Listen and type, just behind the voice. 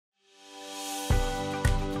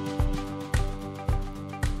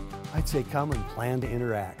I'd say come and plan to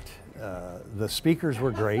interact. The speakers were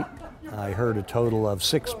great. I heard a total of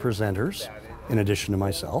 6 presenters in addition to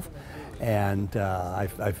myself, and I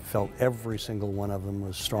felt every single one of them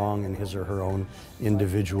was strong in his or her own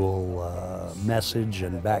individual message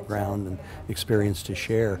and background and experience to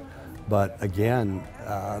share. But again,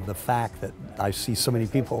 the fact that I see so many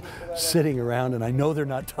people sitting around, and I know they're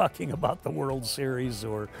not talking about the World Series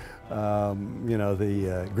or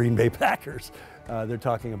the Green Bay Packers. They're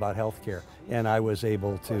talking about healthcare, and I was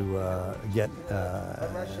able to get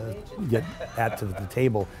at to the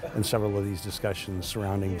table in several of these discussions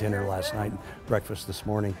surrounding dinner last night and breakfast this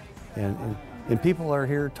morning, and people are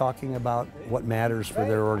here talking about what matters for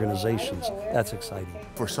their organizations. That's exciting.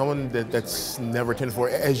 For someone that's never attended before,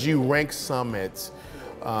 as you rank summits,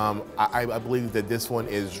 I believe that this one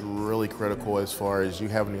is really critical as far as you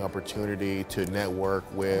having the opportunity to network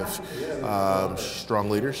with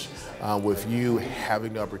strong leaders, with you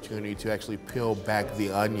having the opportunity to actually peel back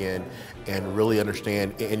the onion and really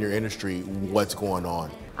understand in your industry what's going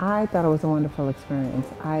on. I thought it was a wonderful experience.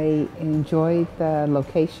 I enjoyed the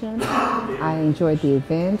location. I enjoyed the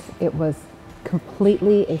event. It was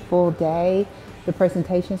completely a full day. The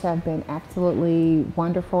presentations have been absolutely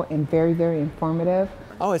wonderful and very, very informative.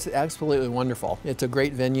 Oh, it's absolutely wonderful. It's a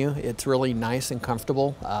great venue. It's really nice and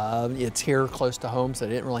comfortable. It's here close to home, so I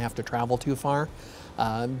didn't really have to travel too far.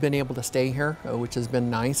 Been able to stay here, which has been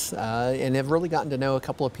nice, and I've really gotten to know a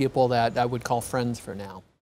couple of people that I would call friends for now.